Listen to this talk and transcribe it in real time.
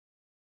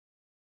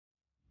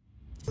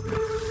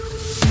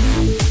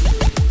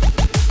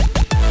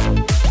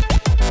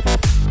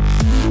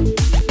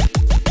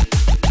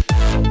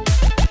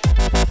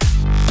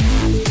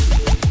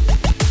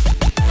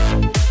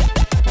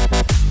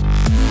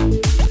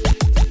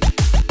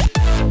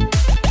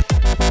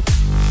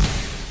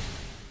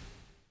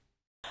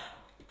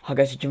Hi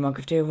guys,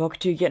 CJMinecraft here. Welcome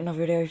to yet another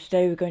video.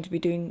 Today we're going to be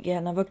doing yet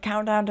another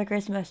countdown to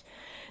Christmas.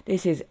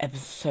 This is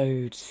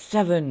episode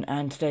 7,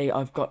 and today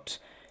I've got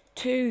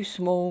two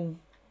small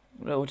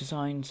little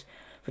designs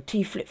for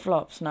T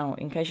flip-flops. Now,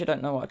 in case you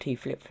don't know what a T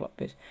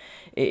flip-flop is,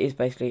 it is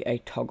basically a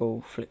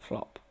toggle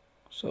flip-flop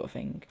sort of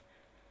thing.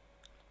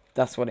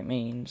 That's what it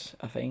means,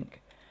 I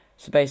think.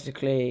 So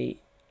basically,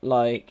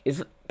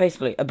 it's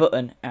basically a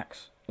button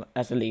acts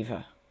as a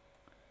lever.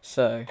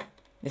 So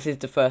this is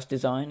the first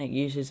design. It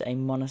uses a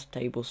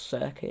monostable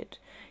circuit.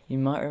 You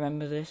might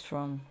remember this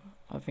from,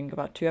 I think,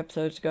 about 2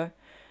 episodes ago.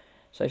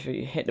 So if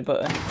you hit the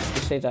button,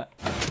 you see that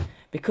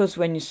because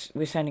when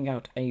we're sending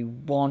out a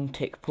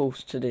 1-tick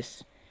pulse to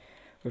this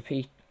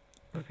repeater,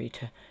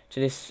 to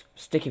this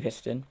sticky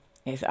piston,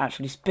 it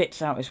actually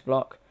spits out this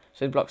block.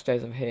 So the block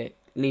stays over here,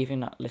 leaving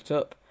that lit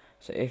up.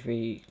 So if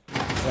we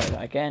play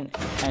that again,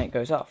 and it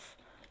goes off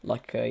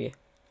like a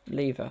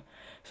lever.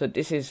 So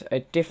this is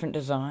a different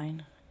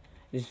design.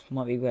 This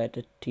might be where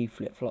the T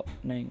flip-flop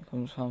name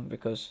comes from,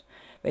 because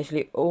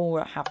basically all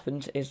that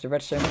happens is the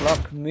redstone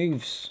block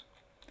moves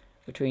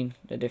between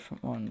the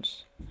different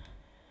ones.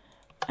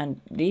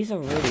 And these are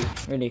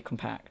really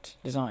compact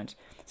designs.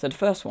 So the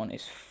first one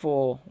is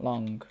 4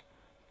 long,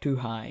 2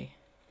 high,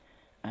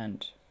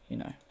 and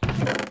 1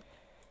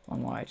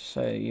 wide.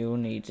 So you'll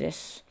need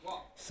this.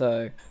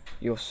 So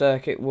your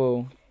circuit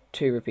will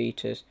 2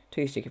 repeaters,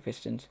 2 sticky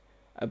pistons,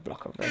 a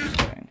block of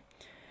redstone.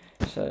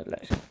 So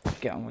let's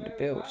get on with the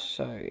build.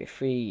 So if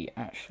we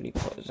actually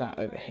put that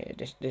over here,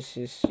 this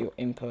is your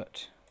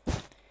input.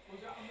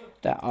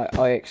 That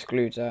I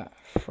exclude that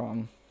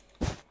from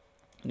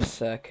the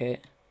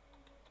circuit.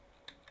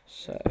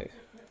 So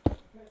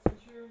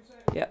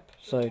yep,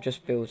 so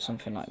just build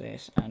something like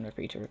this and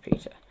repeater,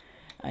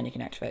 and you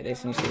can activate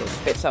this, and you see it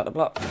spits out the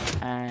block,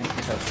 and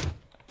so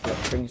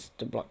that brings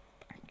the block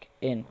back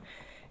in,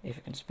 if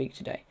I can speak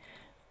today.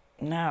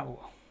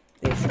 Now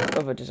this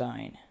other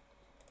design,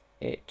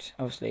 it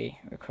obviously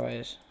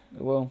requires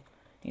the wool,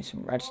 needs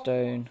some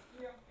redstone,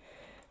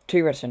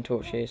 2 redstone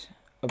torches,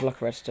 a block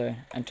of redstone,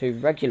 and 2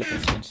 regular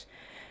pistons.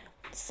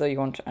 So you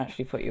want to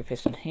actually put your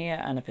piston here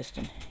and a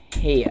piston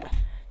here.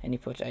 Then you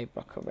put a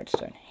block of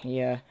redstone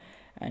here,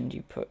 and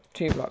you put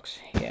 2 blocks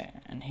here,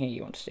 and here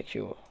you want to stick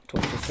your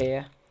torches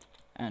here,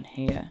 and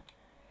your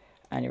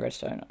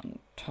redstone on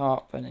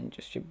top, and then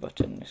just your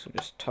button. This will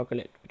just toggle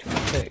it between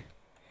the 2.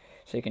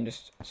 So you can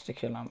just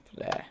stick your lamp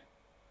there,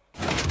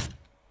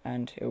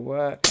 and it'll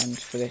work. And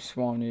for this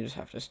one, you just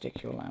have to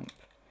stick your lamp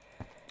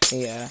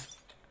here.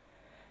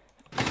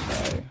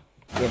 So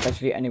yeah,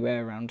 basically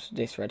anywhere around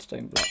this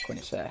redstone block when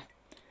it's there.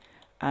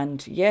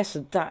 And yeah,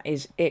 so that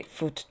is it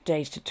for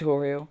today's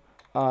tutorial.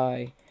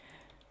 I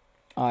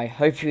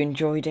hope you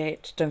enjoyed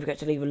it. Don't forget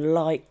to leave a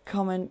like,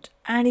 comment,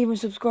 and even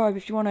subscribe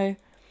if you want to.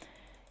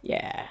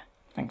 Yeah,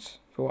 thanks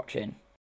for watching.